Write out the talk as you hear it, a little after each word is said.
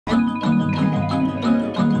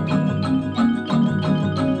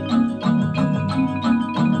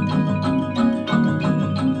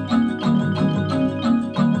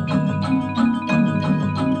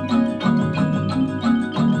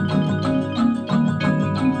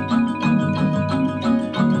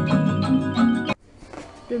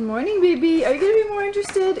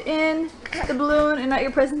interested in the balloon and not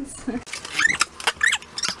your presents?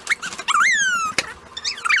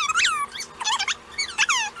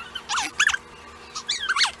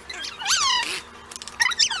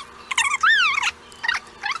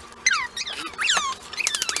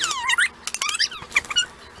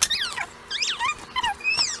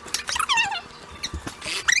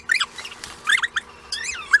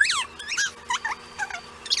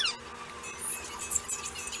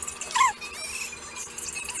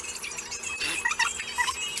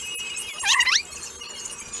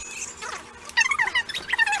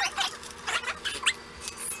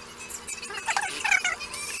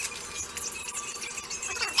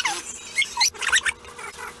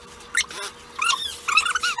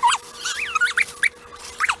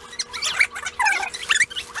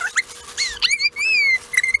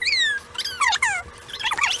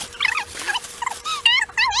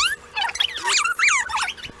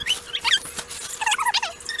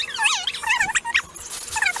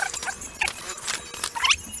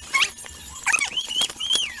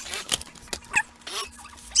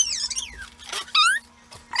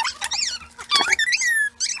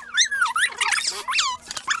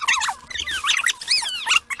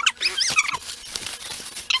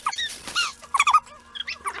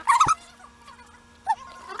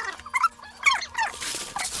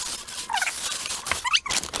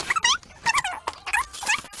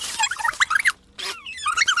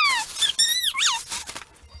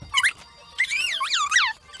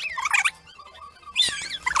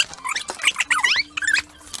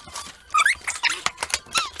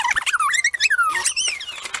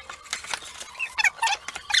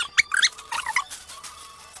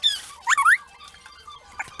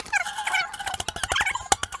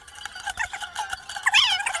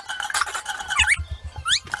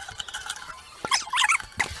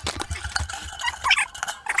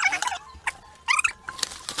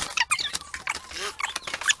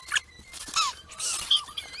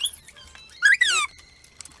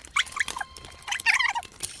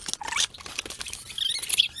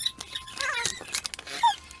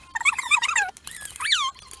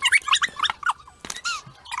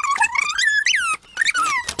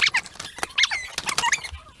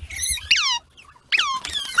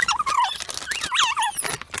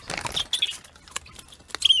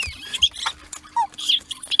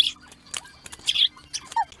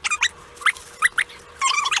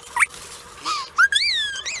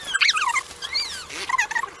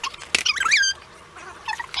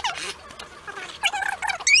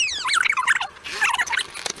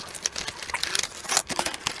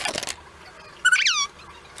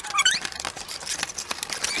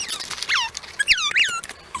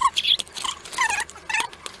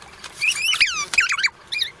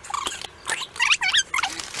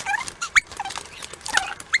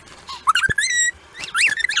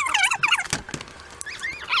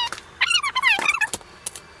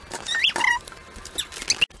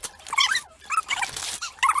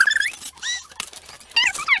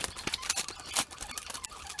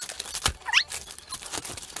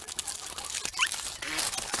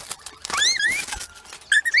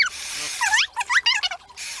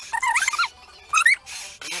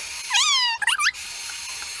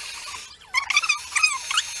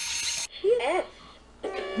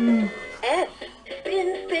 S,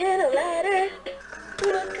 spin a ladder,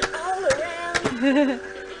 look all around.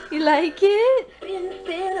 You like it?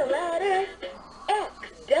 Spin a ladder, X,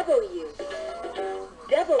 W,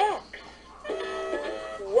 double X,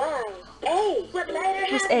 Y, A. What letter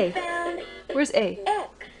Where's have A? you found? Where's A? X,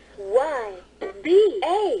 Y, B,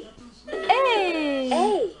 A. A!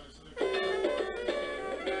 A.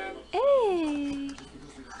 A!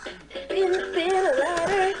 Spin a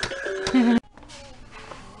ladder.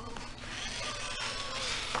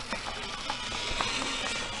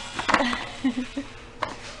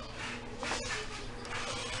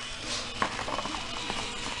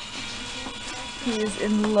 He is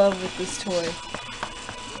in love with this toy.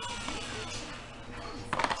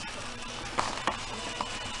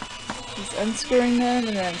 He's unscrewing them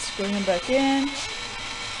and then screwing them back in.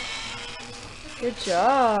 Good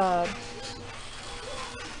job.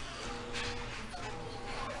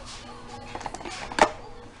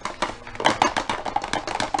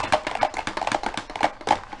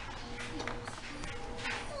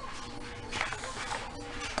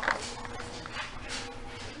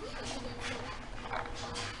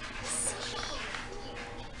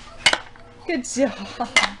 Good job.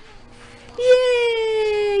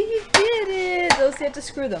 Yay! You did it! Those you have to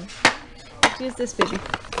screw them. Use this, baby.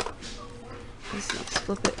 Just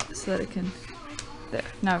flip it so that it can... There.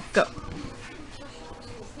 Now, go.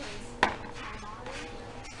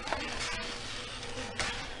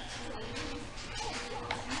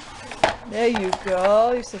 There you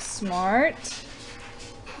go. You're so smart.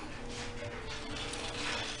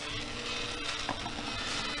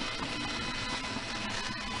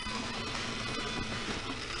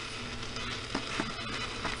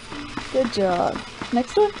 Good job.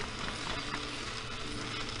 Next one.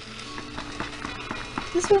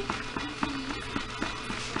 This one.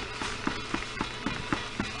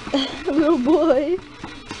 Little boy.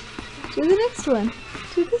 Do the next one.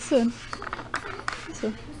 Do this one. This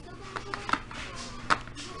one.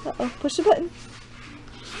 Uh-oh. Push the button.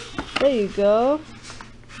 There you go.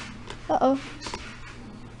 Uh-oh.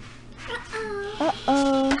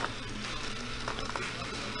 Uh-oh.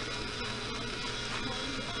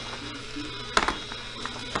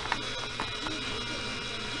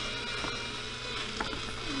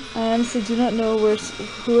 I honestly do not know where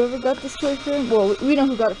whoever got this toy for him. Well, we know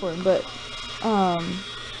who got it for him, but I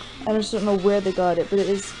just don't know where they got it. But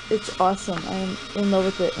it's awesome. I'm in love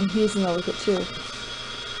with it, and he's in love with it too.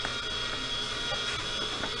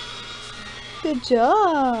 Good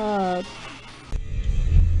job.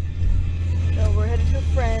 So we're headed to a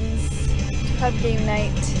friend's to have game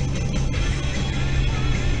night.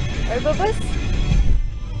 Right, Bubba's?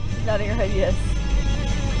 Nodding your head, yes.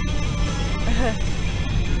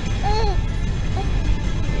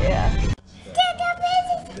 Yeah.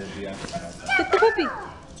 Get the puppy.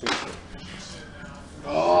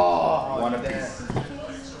 Oh, one apiece.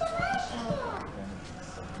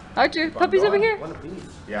 Archer, puppy's over here. One apiece.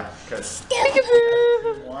 Yeah, because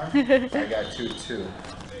Peekaboo. I got two.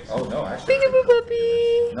 Oh no, actually. Peekaboo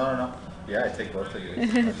puppy. No. Yeah, I take both of you.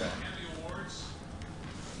 Okay.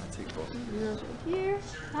 I take both. Girls right here.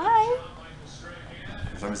 Hi.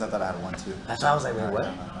 For some reason I thought I had one too. That's why I was like, wait, what?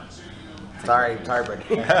 Sorry,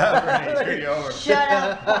 Brittany. Brittany, screw you over. Shut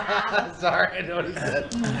up. Sorry, I know what he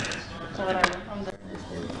said.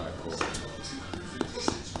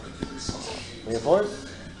 Reinforce?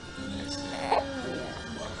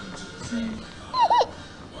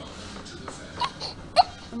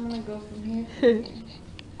 I'm gonna go from here.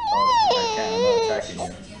 Oh, I can't. I'm not attacking you.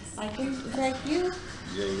 I can attack you.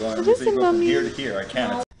 Yeah, you're going. Listen, You go from Mommy. here to here. I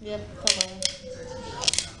can't. Yep, come on.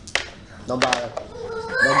 Don't bother.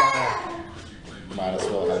 Don't bother. Might as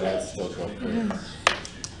well have that still go through.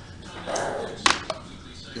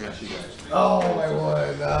 Yeah, she does. Oh, my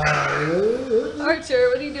word. Archer,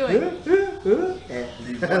 what are you doing?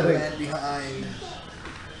 Leave one man behind.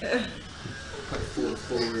 Put full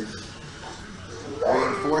forward.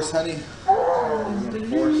 Reinforce, honey.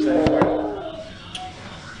 Reinforce that.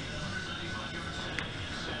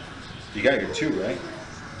 You got your two, right?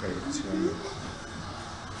 Got your two.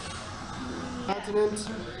 Continent.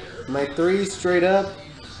 My 3 straight up.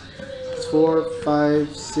 It's 4,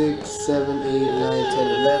 5, 6, 7, 8, 9, 10,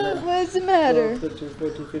 11. What does it matter? 12, 13,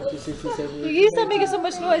 14, 15, 16, 17, You stop making so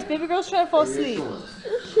much noise. Baby girl's trying to fall asleep.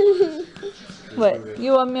 What?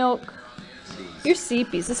 You want milk? You're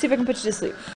sleepy. Let's see if I can put you to sleep.